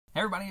Hey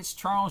everybody, it's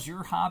Charles,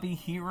 your hobby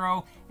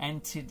hero,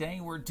 and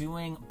today we're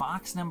doing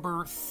box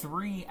number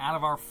 3 out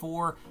of our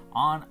 4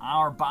 on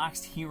our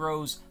Boxed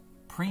Heroes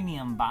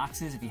premium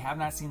boxes. If you have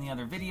not seen the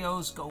other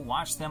videos, go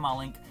watch them. I'll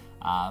link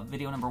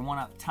video number 1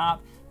 up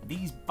top.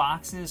 These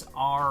boxes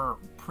are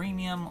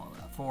premium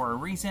for a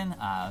reason.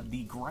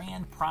 The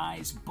grand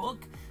prize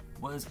book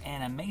was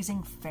an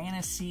Amazing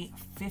Fantasy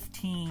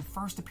 15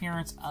 first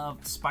appearance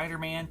of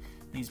Spider-Man.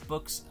 These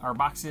books are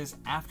boxes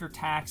after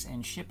tax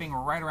and shipping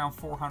right around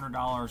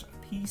 $400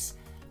 a piece,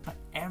 but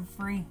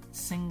every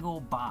single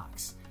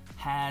box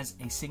has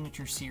a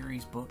signature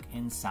series book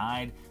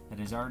inside that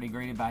is already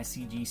graded by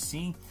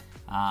CGC.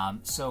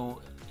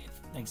 So,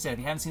 like I said, if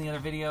you haven't seen the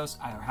other videos,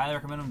 I highly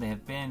recommend them. They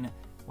have been,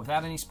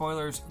 without any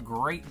spoilers,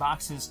 great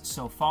boxes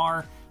so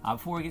far.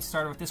 Before we get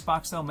started with this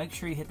box though, make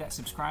sure you hit that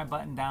subscribe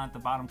button down at the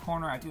bottom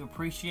corner. I do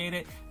appreciate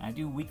it. I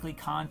do weekly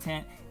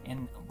content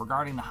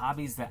regarding the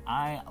hobbies that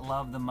I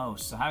love the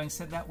most. So having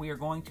said that, we are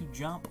going to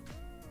jump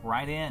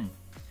right in.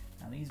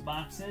 Now these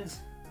boxes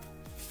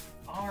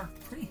are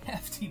pretty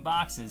hefty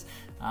boxes.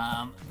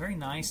 Very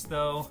nice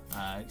though.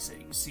 So you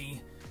can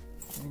see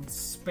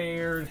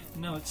spared,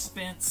 no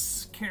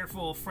expense,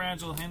 careful,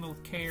 fragile, handled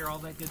with care, all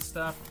that good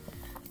stuff.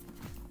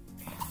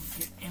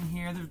 Get in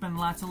here, there's been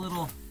lots of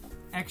little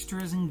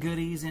extras and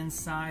goodies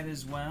inside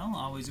as well.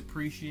 Always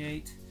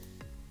appreciate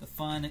the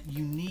fun,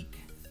 unique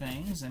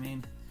things. I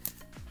mean,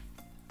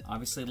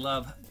 obviously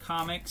love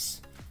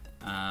comics,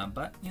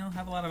 but you know,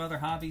 have a lot of other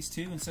hobbies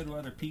too, and so do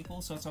other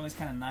people. So it's always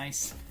kind of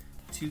nice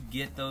to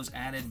get those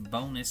added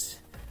bonus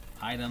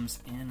items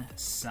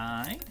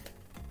inside.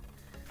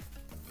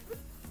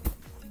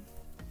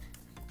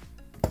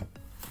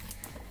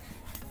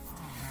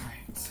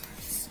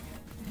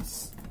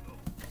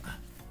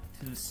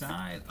 To the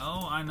side.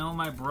 Oh, I know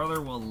my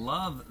brother will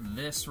love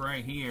this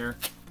right here.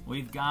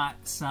 We've got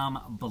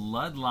some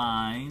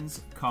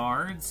Bloodlines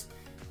cards.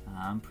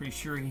 I'm pretty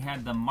sure he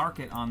had the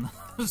market on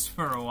those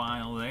for a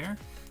while there.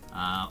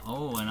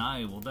 Oh, and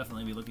I will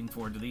definitely be looking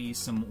forward to these.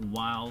 Some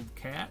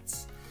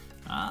Wildcats.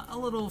 A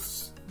little,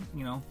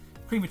 you know,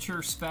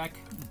 premature spec,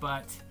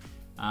 but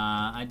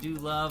I do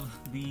love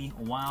the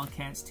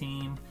Wildcats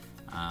team.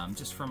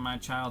 Just from my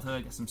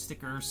childhood. Got some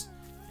stickers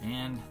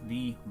and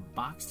the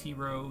Boxed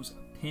Heroes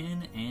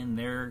pin and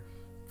their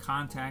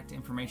contact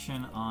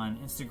information on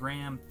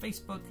Instagram,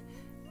 Facebook,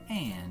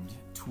 and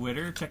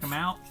Twitter. Check them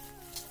out.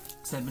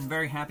 So I've been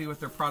very happy with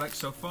their product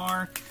so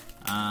far.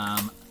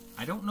 I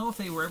don't know if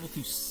they were able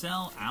to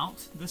sell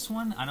out this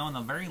one. I know on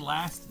the very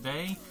last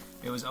day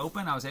it was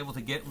open, I was able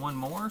to get one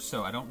more,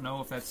 so I don't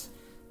know if that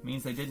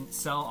means they didn't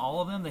sell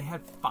all of them. They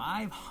had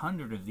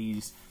 500 of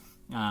these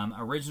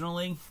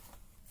originally,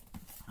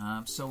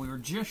 so we were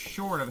just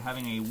short of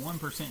having a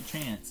 1%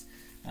 chance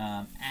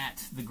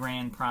at the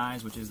grand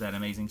prize, which is that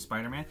Amazing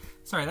Spider-Man.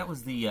 Sorry, that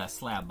was the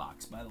slab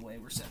box, by the way.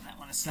 We're setting that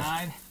one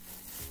aside.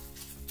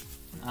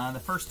 The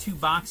first 2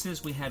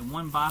 boxes, we had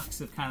one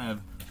box of kind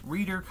of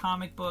reader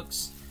comic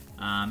books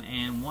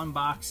and one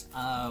box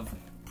of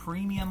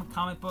premium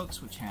comic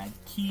books, which had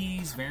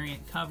keys,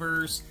 variant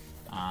covers,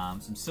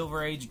 some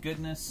Silver Age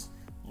goodness,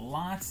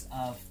 lots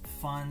of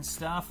fun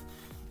stuff.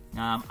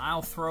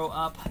 I'll throw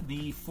up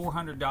the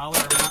 $400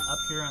 amount up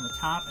here on the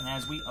top, and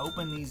as we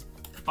open these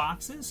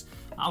boxes,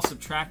 I'll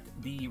subtract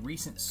the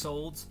recent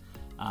solds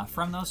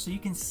from those so you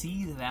can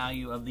see the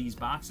value of these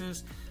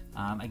boxes.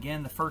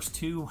 Again, the first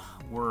 2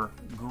 were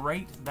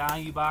great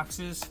value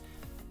boxes,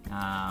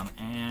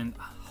 and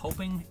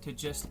hoping to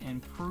just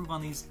improve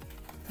on these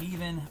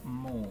even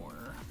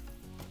more.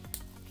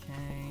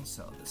 Okay,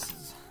 so this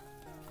is,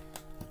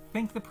 I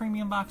think, the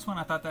premium box one.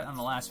 I thought that on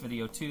the last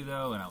video too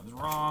though, and I was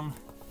wrong.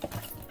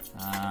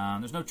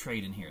 There's no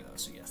trade in here though,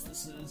 so yes,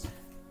 this is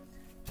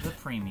the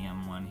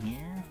premium one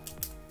here.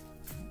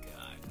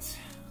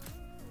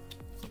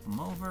 Flip them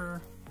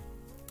over.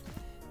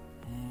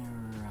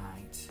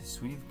 Alright,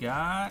 so we've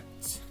got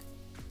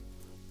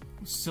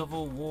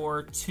Civil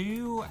War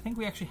 2. I think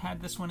we actually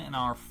had this one in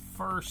our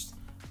first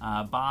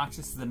box.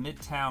 This is the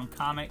Midtown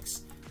Comics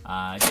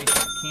J.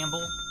 Scott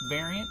Campbell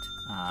variant.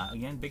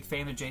 Again, big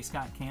fan of J.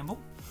 Scott Campbell.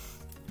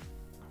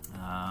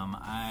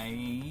 I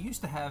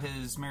used to have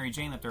his Mary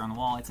Jane up there on the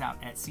wall. It's out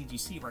at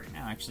CGC right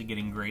now, actually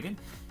getting graded.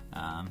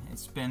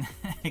 It's been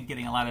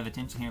getting a lot of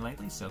attention here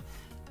lately, so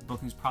the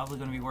book is probably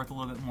going to be worth a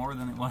little bit more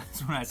than it was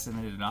when I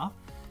submitted it off.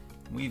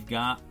 We've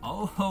got,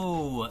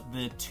 oh,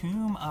 the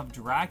Tomb of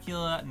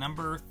Dracula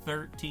number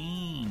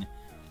 13.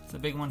 It's a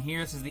big one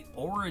here. This is the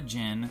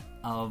origin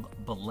of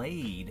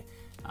Blade.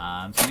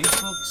 So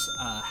these books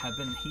have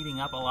been heating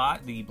up a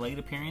lot. The Blade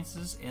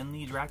appearances in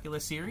the Dracula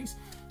series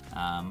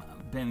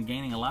been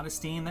gaining a lot of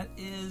steam. That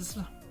is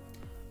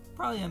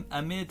probably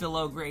a mid to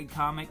low grade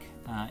comic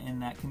in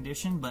that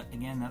condition, but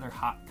again, another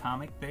hot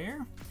comic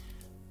there.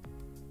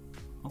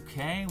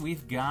 Okay,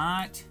 we've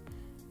got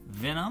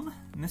Venom,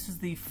 and this is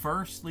the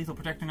first Lethal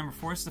Protector number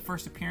 4. This is the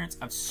first appearance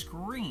of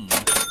Scream.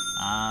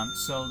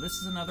 So this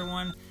is another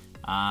one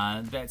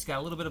That's got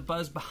a little bit of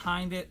buzz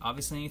behind it.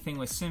 Obviously, anything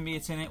with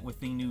symbiotes in it, with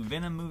the new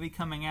Venom movie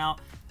coming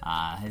out,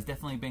 has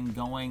definitely been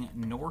going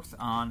north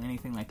on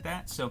anything like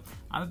that. So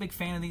I'm a big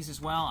fan of these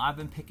as well. I've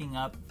been picking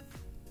up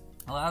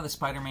a lot of the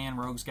Spider-Man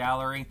Rogues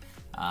Gallery,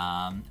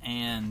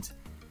 and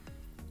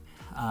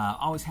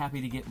always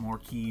happy to get more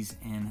keys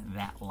in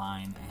that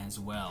line as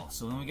well.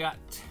 So then we got,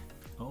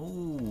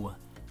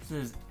 this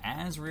is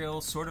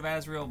Azrael, Sword of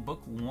Azrael,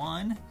 Book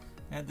 1.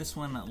 I had this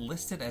one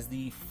listed as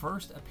the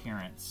first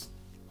appearance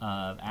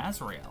of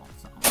Azrael.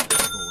 So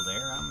cool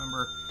there. I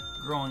remember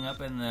growing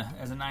up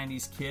as a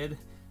 90s kid.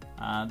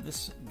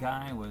 This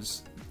guy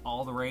was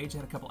all the rage. I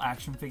had a couple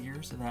action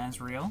figures of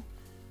Azrael.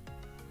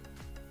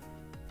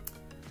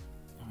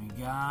 And we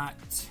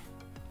got,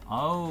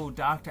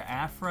 Dr.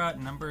 Aphra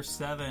number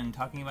 7,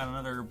 talking about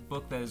another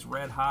book that is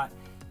red hot.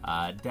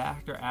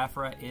 Dr.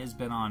 Aphra has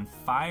been on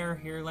fire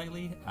here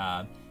lately.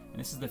 And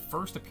this is the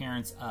first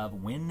appearance of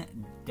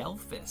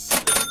Windelphus.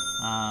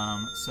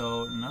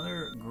 So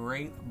another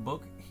great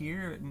book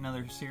here,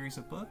 another series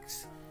of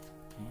books,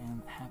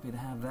 and happy to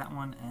have that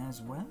one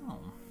as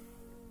well.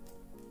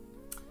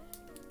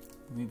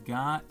 We've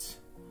got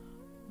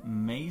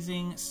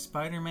Amazing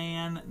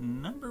Spider-Man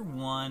number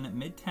 1,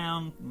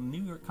 Midtown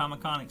New York Comic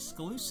Con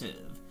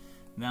exclusive.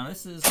 Now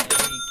this is a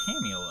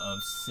cameo of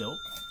Silk,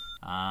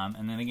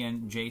 and then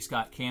again J.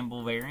 Scott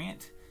Campbell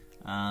variant.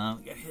 We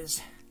got his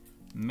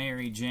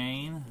Mary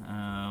Jane,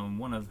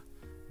 one of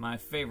my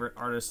favorite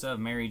artists of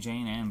Mary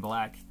Jane and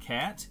Black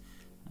Cat.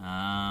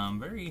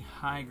 Very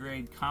high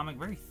grade comic,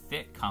 very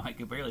thick comic.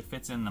 It barely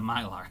fits in the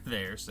Mylar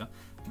there, so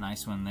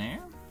nice one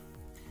there.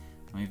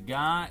 We've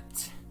got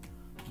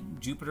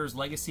Jupiter's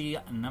Legacy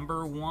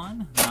number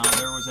 1. Now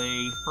there was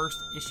a first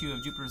issue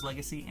of Jupiter's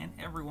Legacy in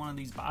every one of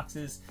these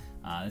boxes.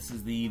 This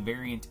is the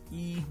variant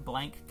E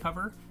blank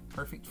cover,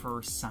 perfect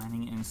for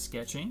signing and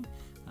sketching.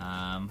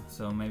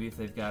 So maybe if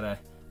they've got a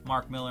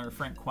Mark Miller or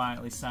Frank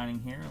Quietly signing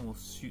here, we'll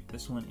shoot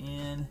this one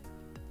in.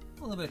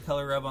 A little bit of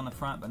color rub on the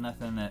front, but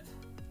nothing that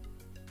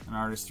an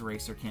artist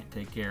eraser can't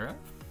take care of.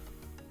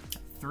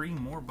 3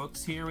 more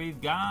books here.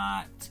 We've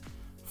got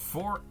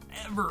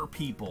Forever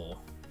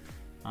People.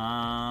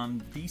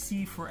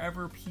 DC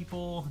Forever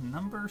People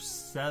number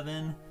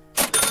 7.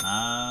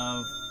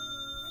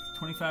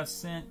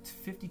 25-cent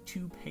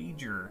 52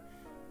 pager.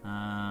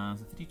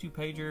 52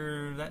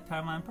 pager that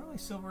timeline, probably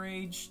Silver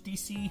Age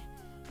DC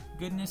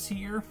goodness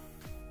here.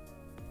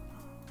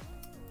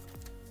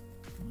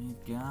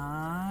 We've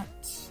got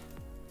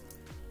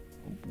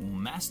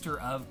Master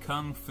of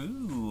Kung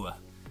Fu.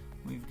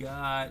 We've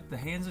got The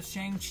Hands of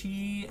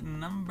Shang-Chi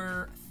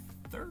number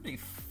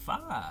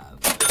 35.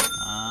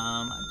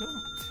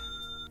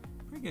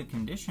 Pretty good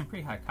condition,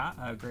 pretty high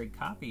grade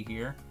copy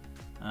here.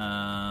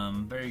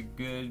 Very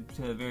good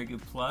to very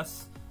good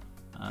plus.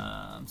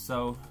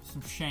 So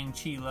some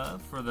Shang-Chi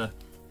love for the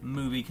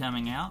movie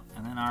coming out.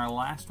 And then our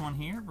last one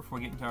here before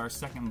we get into our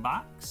second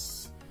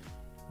box.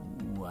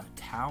 A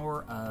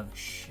Tower of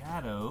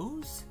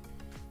Shadows,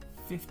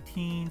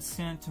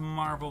 15-cent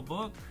Marvel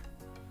book.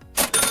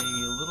 A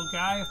little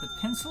guy with a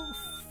pencil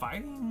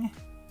fighting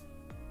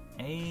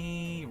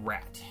a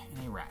rat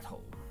in a rat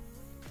hole.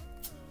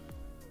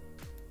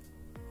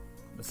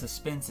 The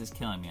suspense is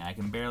killing me. I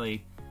can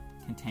barely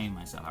contain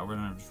myself. I'm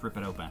gonna just rip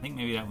it open. I think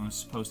maybe that one was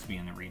supposed to be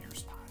in the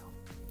reader's pile.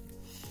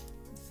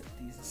 Set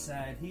these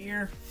aside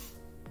here,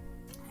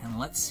 and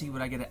let's see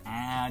what I get to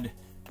add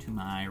to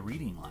my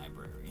reading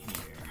library here.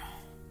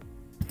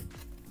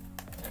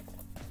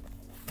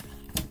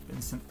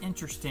 Been some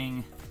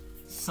interesting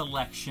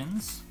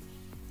selections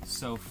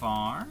so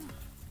far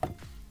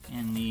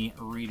in the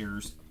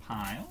reader's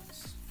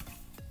piles.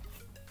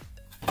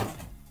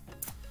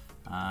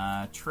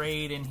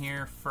 Trade in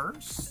here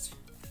first.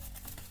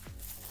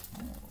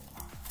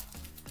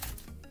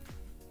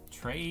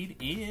 Trade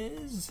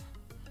is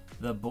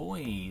The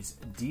Boys,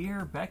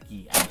 Dear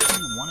Becky. I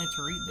actually wanted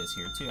to read this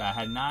here too. I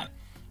had not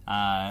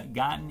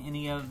gotten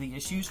any of the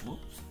issues.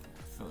 Whoops,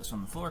 throw this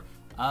on the floor.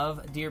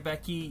 Of Dear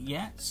Becky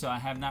yet, so I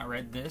have not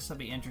read this. I'll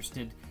be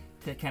interested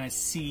to kind of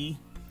see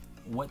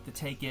what the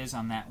take is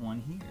on that one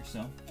here.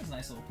 So that's a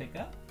nice little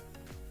pickup.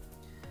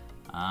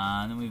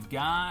 Then we've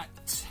got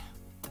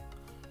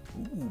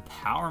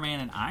Power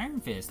Man and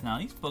Iron Fist. Now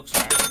these books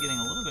are actually getting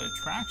a little bit of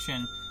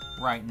traction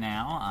right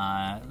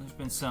now. There's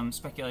been some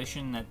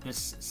speculation that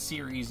this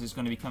series is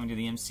going to be coming to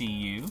the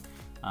MCU.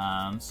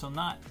 So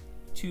not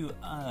too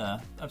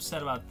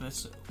upset about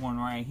this one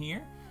right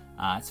here.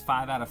 It's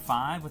 5 out of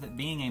 5, with it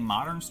being a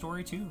modern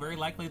story too. Very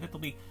likely that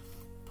they'll be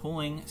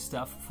pulling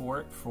stuff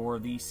for it for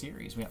the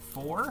series. We got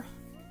 4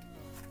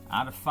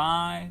 out of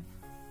 5,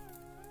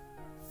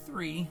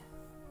 3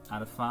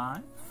 out of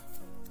 5,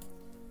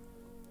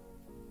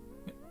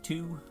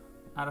 2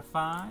 out of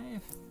 5,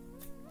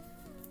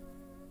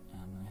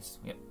 and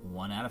we got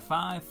 1 out of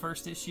 5,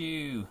 first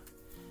issue.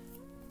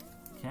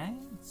 Okay,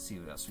 let's see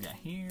what else we got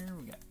here.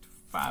 We got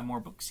 5 more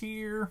books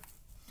here.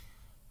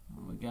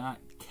 We got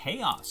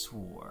Chaos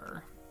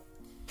War.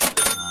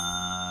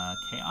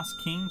 Chaos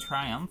King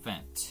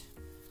Triumphant.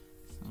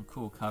 Some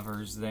cool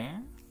covers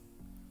there.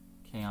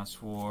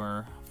 Chaos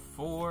War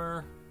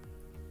 4,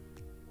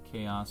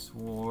 Chaos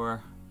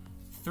War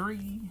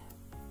 3,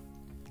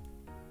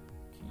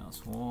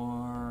 Chaos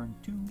War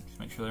 2. Just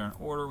make sure they're in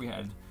order. We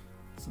had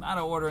some out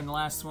of order in the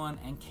last one,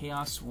 and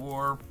Chaos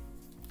War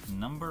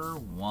number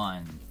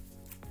 1.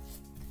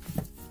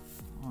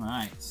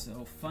 Alright,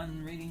 so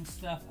fun reading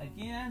stuff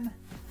again,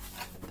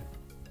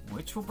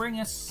 which will bring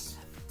us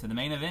to the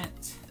main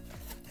event.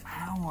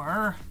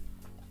 Our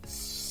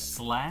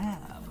slab.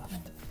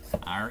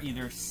 Our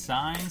either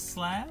signed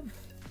slab,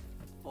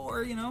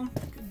 or, you know,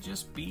 it could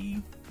just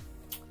be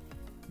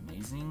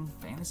Amazing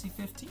Fantasy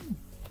 15.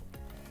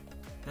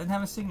 Doesn't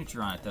have a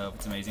signature on it, though, if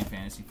it's Amazing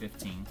Fantasy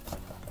 15.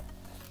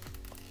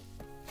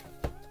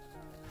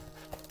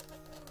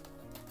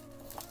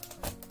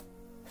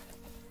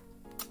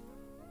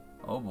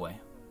 Oh boy.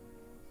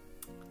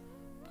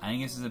 I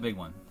think this is a big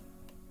one.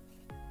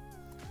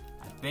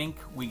 I think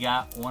we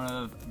got one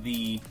of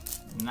the,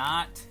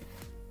 not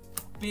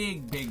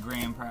big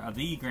grand prize,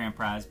 the grand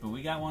prize, but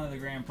we got one of the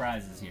grand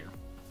prizes here.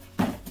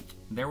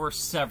 There were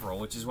several,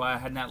 which is why I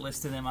had not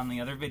listed them on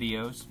the other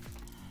videos.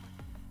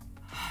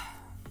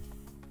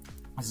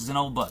 This is an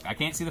old book. I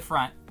can't see the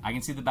front, I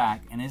can see the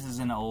back, and this is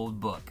an old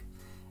book.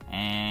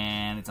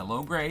 And it's a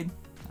low grade.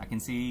 I can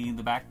see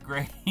the back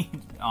grade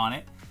on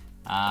it.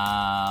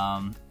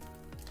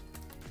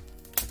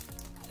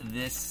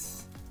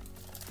 This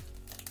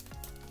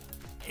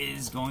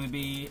is going to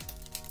be,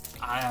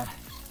 I'm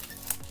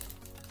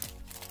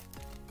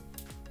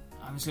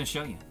just going to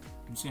show you.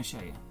 I'm just going to show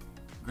you.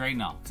 Grade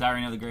and all, because I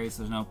already know the grades,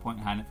 so there's no point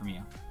in hiding it from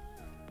you.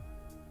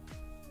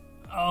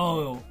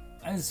 Oh,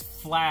 that is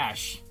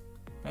Flash.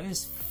 That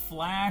is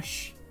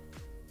Flash.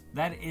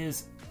 That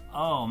is,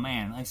 oh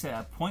man, like I said,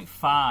 at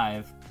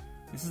 0.5,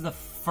 this is the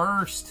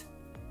first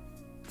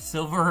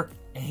Silver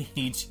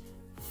Age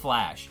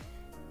Flash.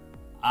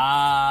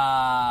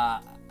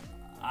 Wow.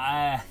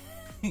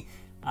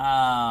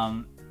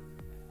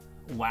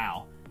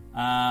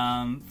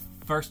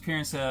 First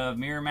appearance of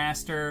Mirror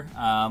Master,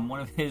 one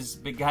of his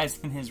big guys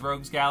in his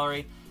Rogues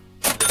Gallery.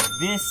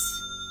 This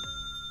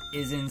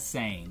is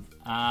insane.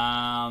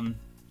 I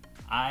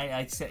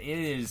said, it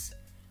is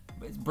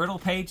brittle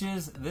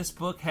pages. This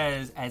book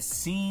has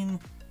seen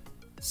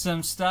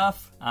some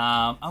stuff.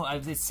 Oh,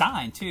 it's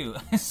signed too.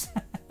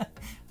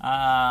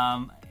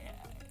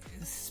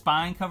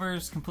 Spine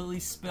covers completely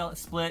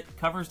split,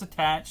 covers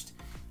detached.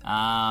 So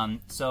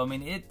I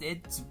mean,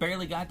 it's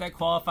barely got that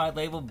qualified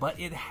label, but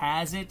it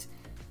has it.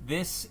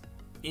 This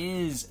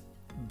is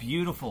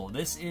beautiful.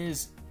 This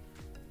is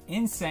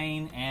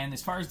insane. And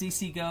as far as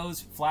DC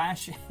goes,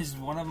 Flash is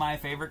one of my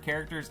favorite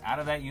characters out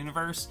of that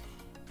universe.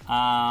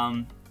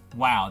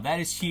 Wow, that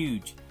is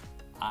huge.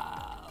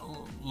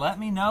 Let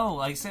me know,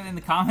 like I said, in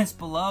the comments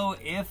below,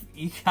 if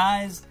you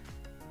guys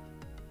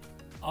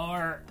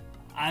are,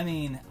 I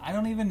mean, I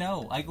don't even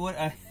know, like, what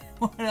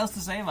else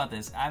to say about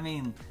this. I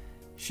mean,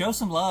 show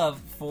some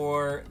love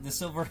for the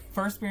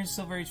first appearance of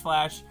Silver Age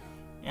Flash.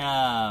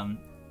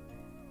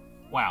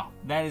 Wow,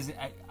 that is,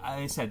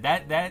 I said,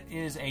 that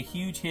is a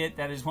huge hit.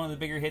 That is one of the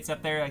bigger hits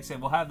up there. Like I said,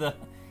 we'll have the,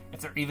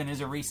 if there even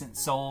is a recent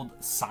sold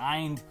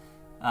signed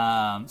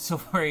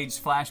Silver Age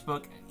Flash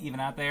book even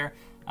out there.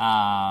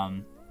 Wow,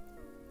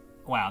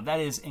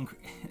 that is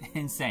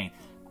insane.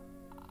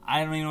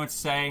 I don't even know what to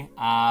say.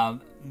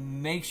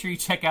 Make sure you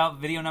check out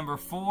video number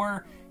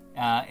 4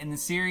 in the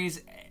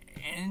series.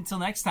 Until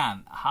next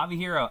time, Hobby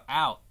Hero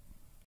out.